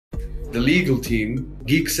the legal team,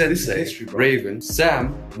 Geek Sensei, Raven,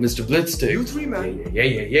 Sam, Mr. Blitzstick. You three, man. Yeah.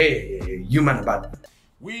 You man about.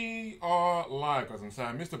 We are live, guys. I'm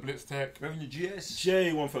Sam, Mr. Blitztech. Revenue GS.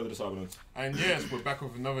 J, one further disciples. And yes, we're back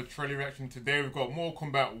with another trailer reaction. Today we've got more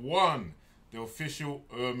Kombat 1, the official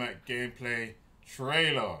Ermac gameplay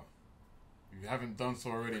trailer. If you haven't done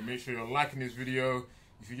so already, make sure you're liking this video.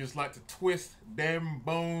 If you just like to twist them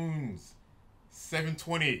bones.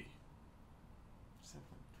 720.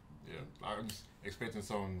 Yeah, I'm just expecting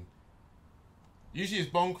some. Usually it's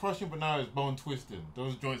bone crushing, but now it's bone twisting.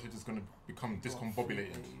 Those joints are just going to become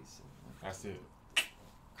discombobulated. That's it.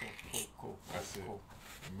 Cool. That's it.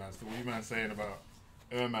 Man, so what are you man saying about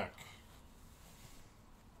Ermac?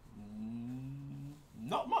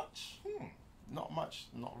 Not much. Not much.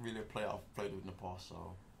 Not really a player I've played with in the past,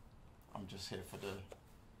 so I'm just here for the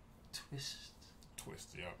twist.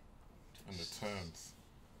 Yeah. And the turns.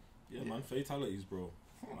 Yeah, man, fatalities, bro.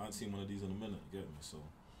 I haven't seen one of these in a minute, you get me? So,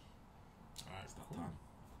 Alright, it's that cool. time.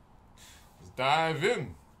 Let's dive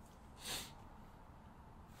in.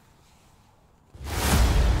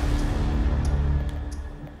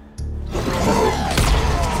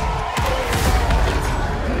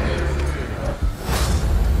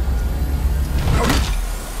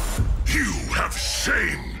 You have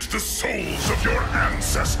shamed the souls of your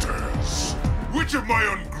ancestors. Which of my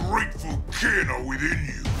ungrateful kin are within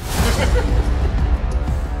you?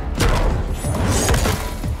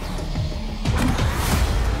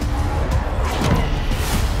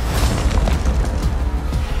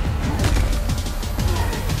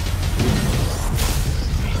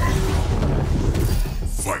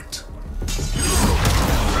 Fight.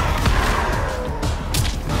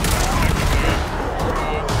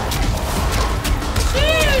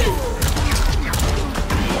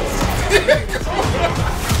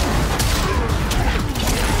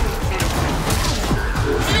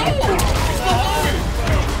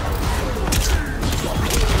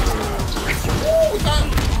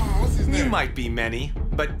 You might be many,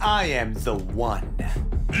 but I am the one.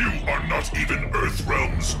 You are not even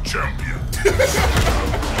Earthrealm's champion.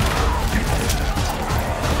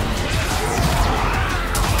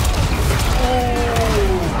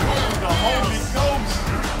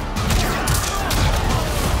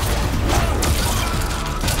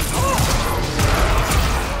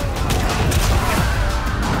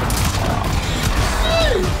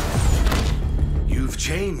 You've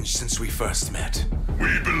changed since we first met.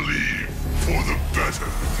 We believe for the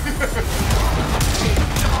better.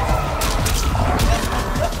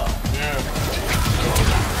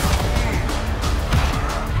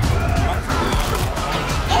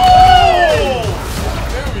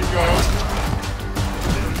 There we go.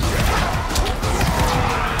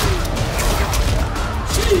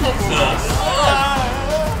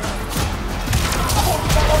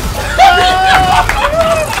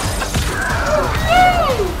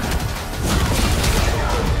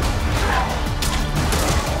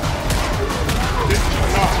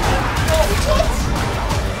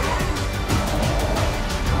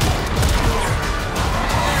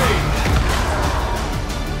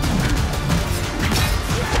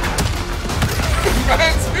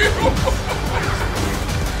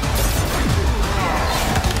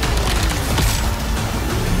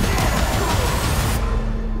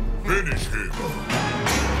 Finish him.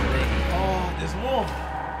 Oh, there's more.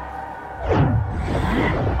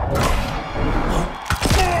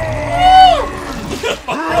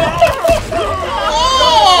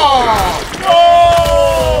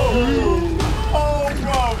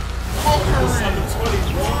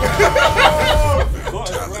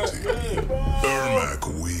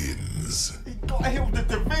 Ermac wins. He got hit with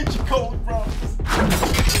the Da Vinci Code, bro.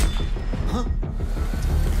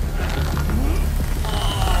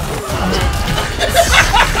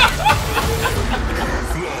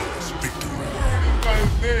 Flawless victory.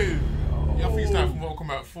 Yeah, I think it's like from Mortal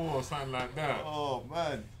Kombat 4 or something like that. Oh,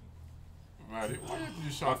 man. Why did you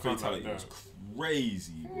That shot like fatality that? was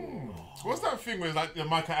crazy, bro. What's that thing with like the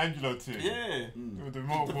Michelangelo thing? Yeah. With the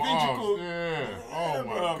multiple Da Vinci arms. Code. Yeah. Oh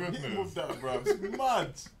my bro. goodness. Hit him with that, bro. It's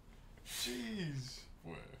mad. Jeez.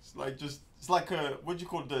 Boy. It's like just, it's like a, what do you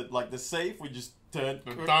call it, like the safe, we just turn.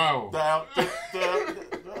 The dial. Down.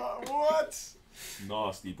 What?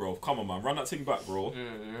 Nasty, bro. Come on, man. Run that thing back, bro.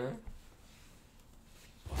 Yeah.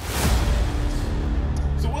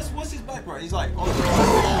 So what's his background? He's like, This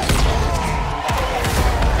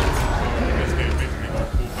game basically got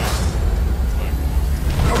pulled back.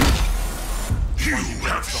 You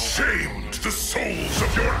have shamed the souls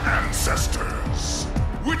of your ancestors.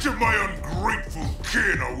 Which of my ungrateful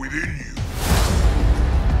kin are within you?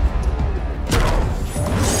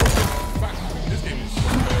 This game is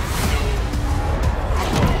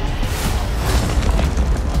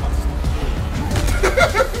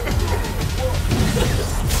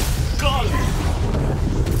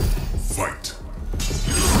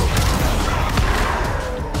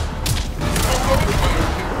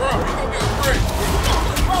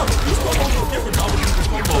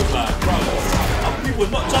were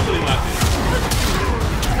not juggling like this.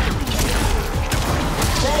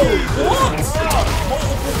 Bro, what?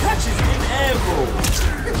 Multiple catches in air, bro.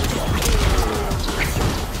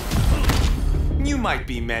 You might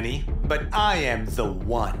be many, but I am the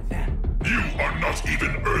one. You are not even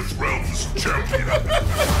Earthrealm's champion.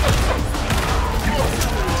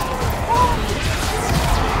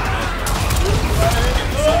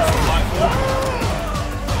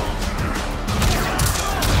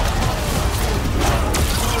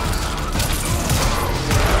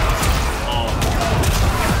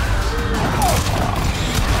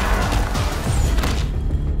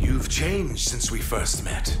 You've changed since we first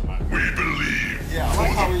met. We believe Yeah, I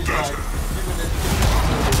like how for the he's like better. giving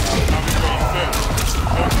it.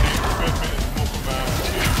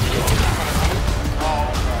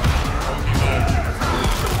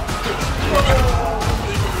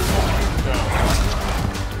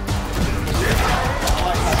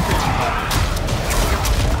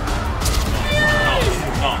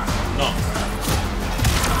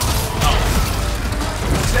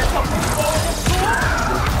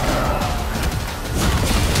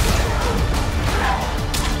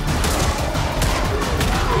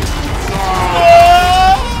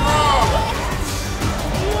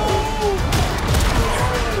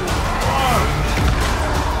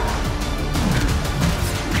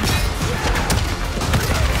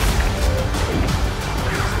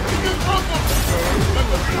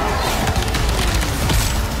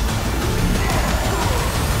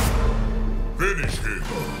 Finish him.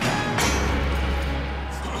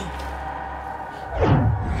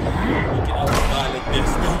 Get out of line like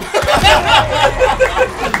this.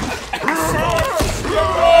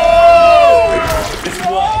 This is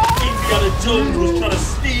what Indiana Jones was trying to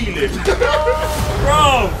steal him.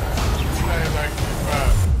 Bro!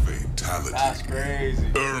 Fatality. That's crazy.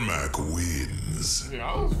 Ermac wins.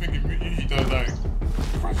 Yeah, I was thinking he does like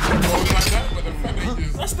crush the roll like that, but the fact that he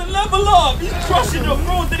just That's the level up! He's crushing the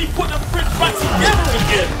road, then he put the print back together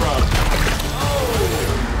again, bro!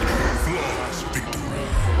 Flawless victory.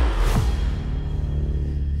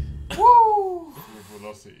 with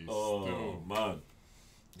velocity Oh, still. man.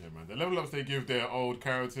 Yeah, man. The level ups they give their old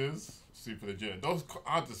characters, super legit. Those,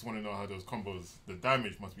 I just want to know how those combos, the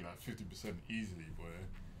damage must be like 50% easily, boy.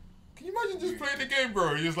 Can you imagine just playing the game,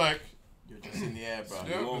 bro? You're just like, You're just in the air, bro.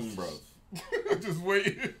 Yeah. Long, bro. just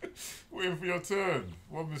waiting for your turn.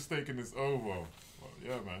 One mistake and it's over. Well,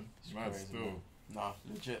 yeah, man. Mad crazy, still. man. Nah,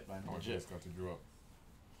 legit, man. Oh, Legit. just got to draw up.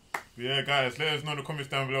 But yeah, guys, let us know in the comments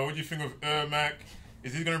down below. What do you think of Ermac?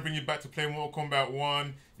 Is he going to bring you back to play Mortal Kombat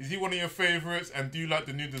 1? Is he one of your favourites? And do you like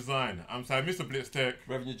the new design? I'm sorry, Mr. Blitztech.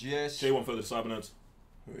 Revenue GS. J1 for the Cybernerds.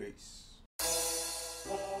 Peace.